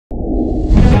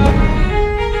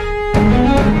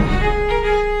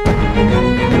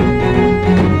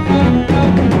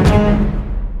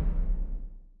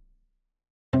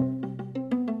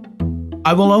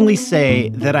I will only say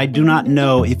that I do not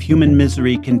know if human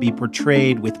misery can be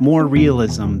portrayed with more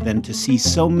realism than to see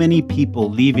so many people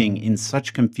leaving in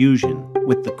such confusion,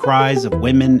 with the cries of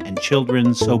women and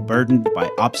children so burdened by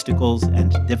obstacles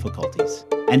and difficulties.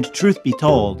 And truth be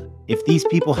told, if these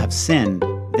people have sinned,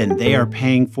 then they are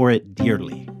paying for it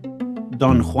dearly.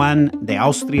 Don Juan de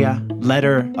Austria,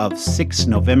 letter of 6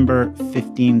 November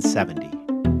 1570.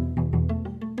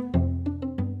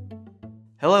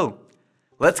 Hello!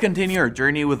 Let's continue our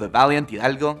journey with the valiant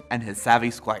Hidalgo and his savvy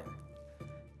squire.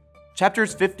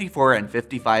 Chapters 54 and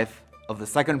 55 of the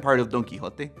second part of Don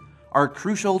Quixote are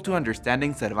crucial to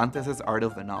understanding Cervantes' art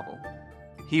of the novel.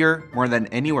 Here, more than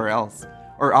anywhere else,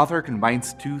 our author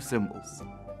combines two symbols.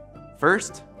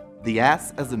 First, the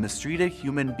ass as the mistreated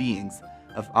human beings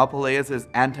of Apuleius'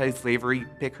 anti-slavery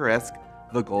picaresque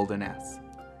The Golden Ass.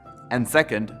 And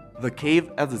second, the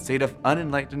cave as a state of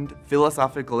unenlightened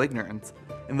philosophical ignorance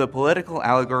in the political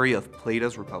allegory of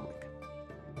Plato's Republic.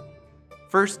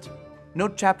 First,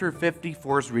 note chapter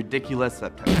 54's ridiculous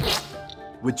subtitle,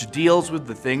 which deals with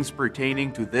the things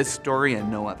pertaining to this story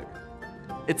and no other.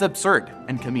 It's absurd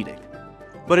and comedic,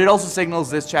 but it also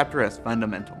signals this chapter as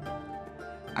fundamental.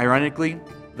 Ironically,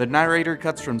 the narrator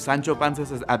cuts from Sancho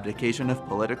Panza's abdication of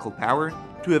political power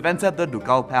to events at the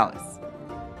Ducal Palace.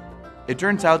 It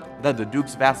turns out that the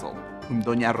Duke's vassal, whom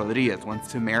Doña Rodriguez wants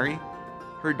to marry,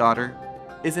 her daughter,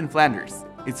 is in Flanders,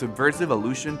 a subversive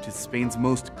allusion to Spain's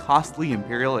most costly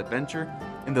imperial adventure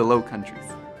in the Low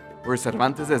Countries, where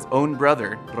Cervantes' own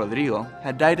brother, Rodrigo,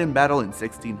 had died in battle in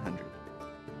 1600.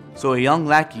 So a young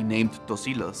lackey named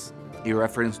Tosilos, a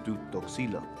reference to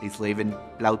Toxilo, a slave in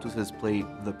Plautus's play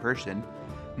The Persian,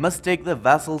 must take the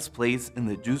vassal's place in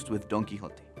the juiced with Don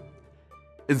Quixote.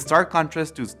 In stark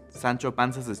contrast to Sancho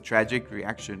Panza's tragic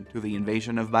reaction to the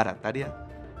invasion of Barataria,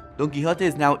 Don Quixote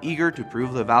is now eager to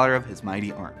prove the valor of his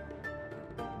mighty arm.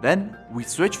 Then, we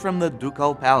switch from the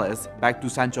Ducal Palace back to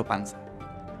Sancho Panza.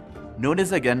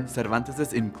 Notice again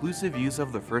Cervantes' inclusive use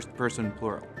of the first-person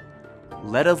plural.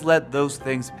 Let us let those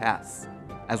things pass,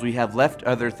 as we have left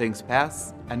other things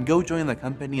pass, and go join the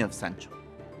company of Sancho,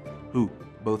 who,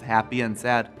 both happy and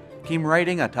sad, came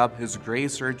riding atop his grey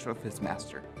search of his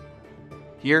master.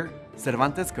 Here,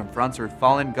 Cervantes confronts our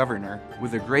fallen governor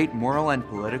with a great moral and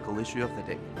political issue of the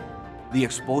day, the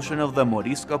expulsion of the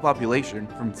Morisco population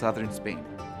from southern Spain,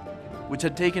 which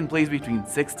had taken place between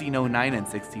 1609 and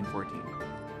 1614.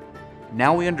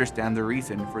 Now we understand the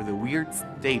reason for the weird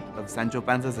state of Sancho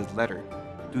Panza's letter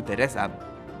to Teresa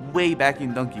way back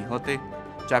in Don Quixote,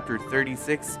 chapter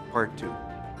 36, part 2.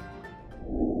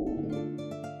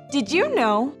 Did you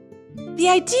know? The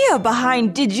idea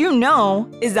behind Did You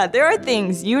Know is that there are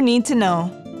things you need to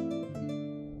know.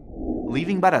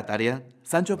 Leaving Barataria,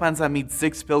 Sancho Panza meets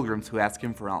 6 pilgrims who ask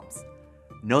him for alms.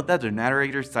 Note that the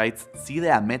narrator cites Cide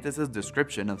Hametes'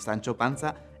 description of Sancho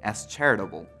Panza as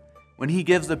charitable, when he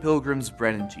gives the pilgrims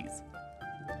bread and cheese.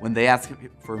 When they ask him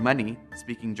for money,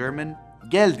 speaking German,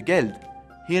 Geld, Geld,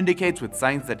 he indicates with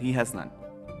signs that he has none.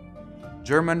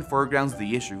 German foregrounds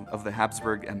the issue of the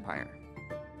Habsburg Empire.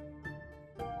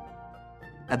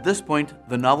 At this point,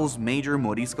 the novel's major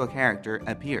Morisco character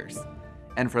appears,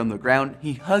 and from the ground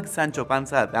he hugs Sancho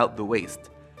Panza about the waist,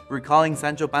 recalling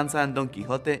Sancho Panza and Don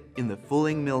Quixote in the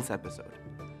Fooling Mills episode.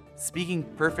 Speaking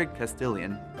perfect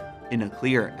Castilian, in a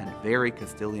clear and very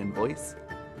Castilian voice,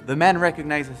 the man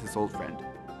recognizes his old friend.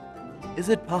 Is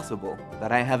it possible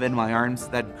that I have in my arms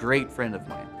that great friend of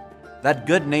mine, that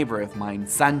good neighbor of mine,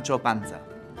 Sancho Panza?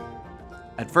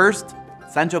 At first,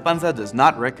 Sancho Panza does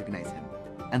not recognize him,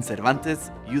 and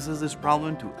Cervantes uses this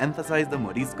problem to emphasize the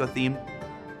Morisco theme.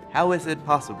 How is it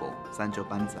possible, Sancho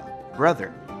Panza,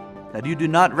 brother, that you do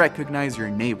not recognize your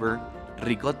neighbor,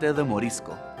 Ricote the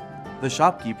Morisco, the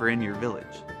shopkeeper in your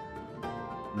village?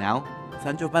 Now,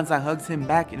 Sancho Panza hugs him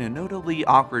back in a notably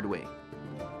awkward way.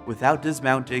 Without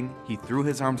dismounting, he threw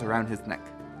his arms around his neck.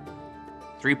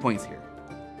 3 points here.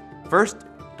 First,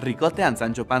 Ricote and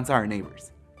Sancho Panza are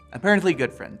neighbors, apparently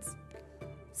good friends.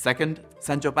 Second,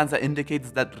 Sancho Panza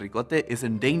indicates that Ricote is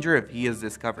in danger if he is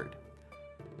discovered.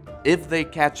 If they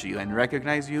catch you and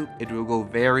recognize you, it will go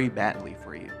very badly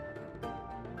for you.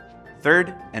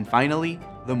 Third, and finally,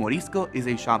 the Morisco is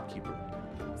a shopkeeper.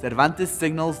 Cervantes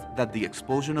signals that the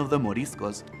expulsion of the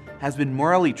Moriscos has been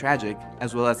morally tragic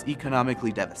as well as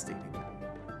economically devastating.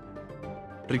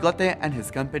 Ricote and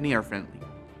his company are friendly.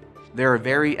 They are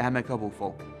very amicable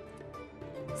folk.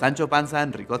 Sancho Panza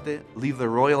and Ricote leave the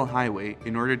royal highway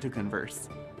in order to converse.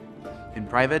 In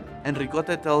private,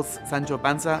 Ricote tells Sancho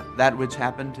Panza that which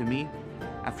happened to me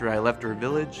after I left our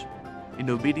village, in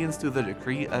obedience to the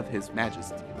decree of His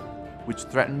Majesty, which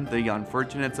threatened the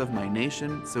unfortunates of my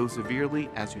nation so severely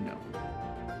as you know.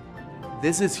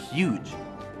 This is huge.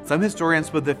 Some historians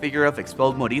put the figure of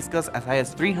expelled Moriscos as high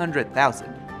as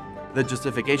 300,000. The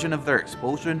justification of their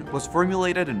expulsion was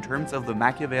formulated in terms of the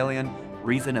Machiavellian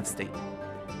reason of state.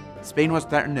 Spain was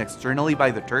threatened externally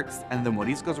by the Turks, and the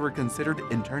Moriscos were considered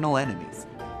internal enemies,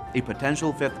 a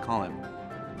potential fifth column.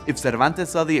 If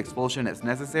Cervantes saw the expulsion as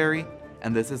necessary,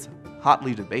 and this is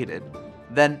hotly debated,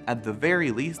 then at the very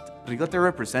least, Ricote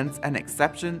represents an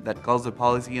exception that calls the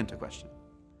policy into question.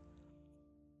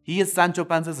 He is Sancho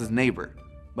Panza's neighbor,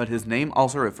 but his name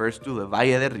also refers to the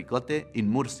Valle de Ricote in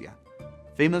Murcia,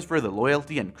 famous for the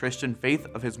loyalty and Christian faith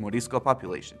of his Morisco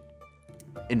population.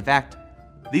 In fact,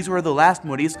 these were the last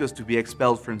Moriscos to be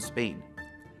expelled from Spain.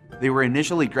 They were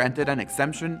initially granted an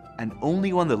exemption, and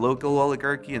only when the local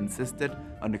oligarchy insisted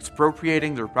on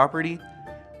expropriating their property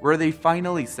were they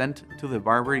finally sent to the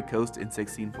Barbary coast in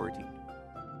 1614.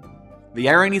 The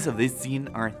ironies of this scene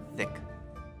are thick.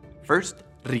 First,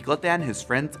 Ricote and his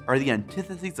friends are the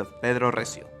antitheses of Pedro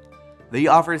Recio. They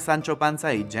offer Sancho Panza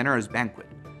a generous banquet,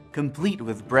 complete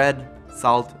with bread,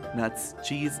 salt, nuts,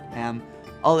 cheese, ham,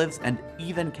 olives, and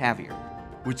even caviar,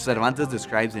 which Cervantes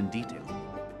describes in detail.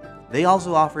 They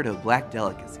also offered a black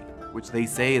delicacy, which they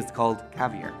say is called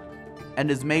caviar, and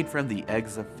is made from the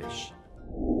eggs of fish.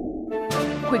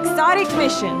 Quixotic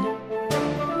mission.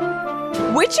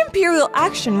 Which imperial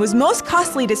action was most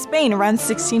costly to Spain around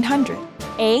 1600?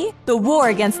 A. The war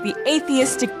against the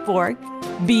atheistic Borg.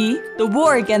 B. The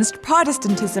war against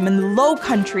Protestantism in the Low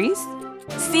Countries.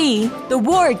 C. The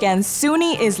war against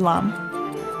Sunni Islam.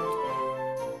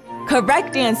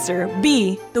 Correct answer,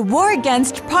 B. The war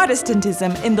against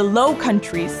Protestantism in the Low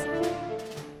Countries.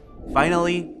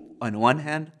 Finally, on one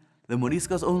hand, the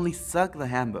Moriscos only suck the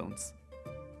ham bones,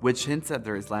 which hints at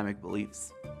their Islamic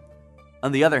beliefs.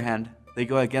 On the other hand, they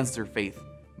go against their faith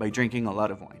by drinking a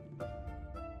lot of wine.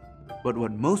 But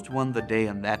what most won the day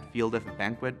on that field of a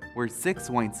banquet were 6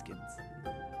 wineskins,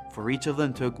 for each of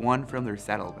them took one from their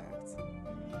saddlebags.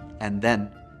 And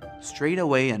then, straight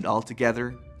away and all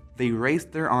together, they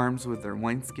raised their arms with their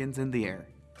wineskins in the air,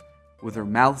 with their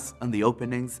mouths on the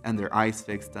openings and their eyes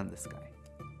fixed on the sky.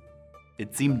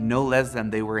 It seemed no less than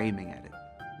they were aiming at it.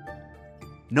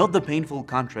 Note the painful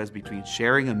contrast between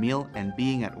sharing a meal and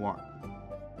being at war,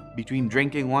 between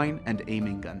drinking wine and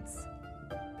aiming guns.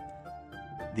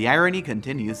 The irony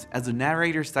continues as the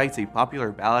narrator cites a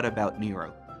popular ballad about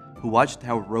Nero, who watched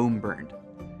how Rome burned,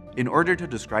 in order to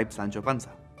describe Sancho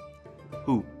Panza,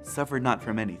 who suffered not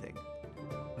from anything.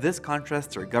 This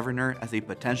contrasts our governor as a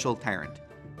potential tyrant,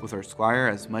 with our squire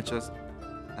as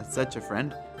such a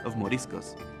friend of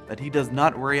Moriscos that he does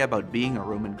not worry about being a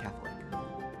Roman Catholic.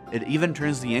 It even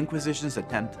turns the Inquisition's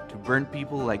attempt to burn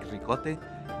people like Ricote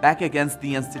back against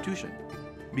the institution,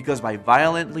 because by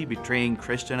violently betraying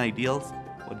Christian ideals,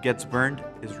 what gets burned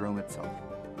is Rome itself.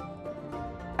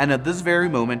 And at this very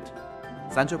moment,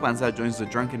 Sancho Panza joins the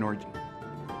drunken orgy.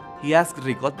 He asked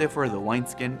Ricote for the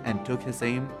wineskin and took his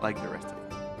aim like the rest of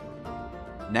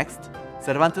them. Next,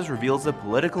 Cervantes reveals the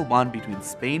political bond between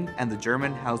Spain and the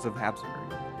German House of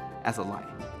Habsburg as a lie,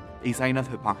 a sign of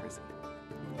hypocrisy.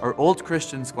 Our old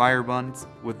Christian squire bonds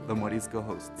with the Morisco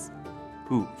hosts,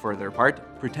 who, for their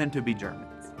part, pretend to be Germans.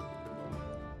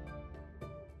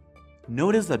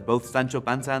 Notice that both Sancho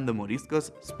Panza and the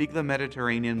Moriscos speak the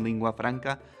Mediterranean lingua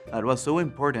franca that was so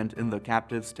important in the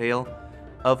captive's tale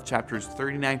of chapters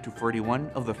 39 to 41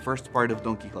 of the first part of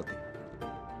Don Quixote.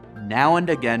 Now and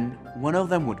again, one of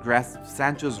them would grasp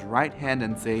Sancho's right hand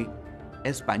and say,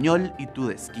 "Español y tu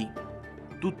desquí,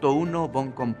 tutto uno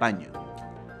bon compaño."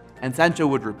 And Sancho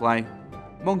would reply,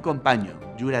 "Bon compaño,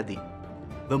 jura di."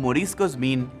 The Moriscos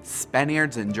mean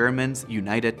Spaniards and Germans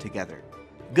united together.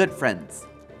 Good friends.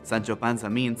 Sancho Panza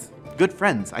means, "Good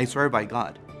friends, I swear by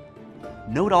God."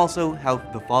 Note also how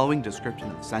the following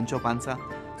description of Sancho Panza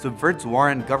subverts war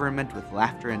and government with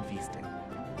laughter and feasting.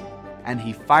 And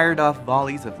he fired off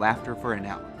volleys of laughter for an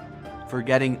hour,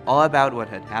 forgetting all about what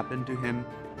had happened to him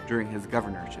during his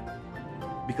governorship,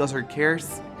 because her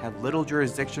cares have little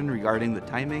jurisdiction regarding the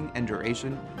timing and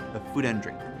duration of food and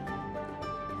drink.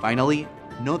 Finally,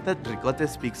 note that Ricote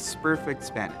speaks perfect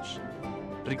Spanish.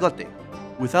 Ricote,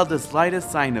 without the slightest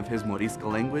sign of his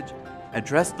Morisco language,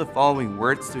 addressed the following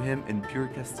words to him in pure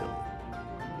Castilian.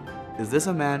 Is this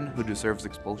a man who deserves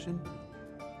expulsion?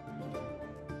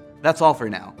 That's all for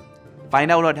now. Find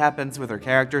out what happens with our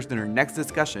characters in our next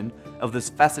discussion of this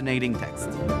fascinating text.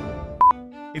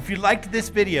 If you liked this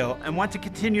video and want to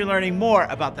continue learning more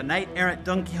about the knight-errant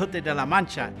Don Quixote de la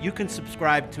Mancha, you can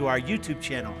subscribe to our YouTube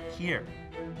channel here.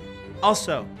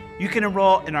 Also, you can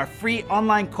enroll in our free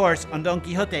online course on Don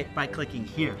Quixote by clicking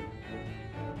here.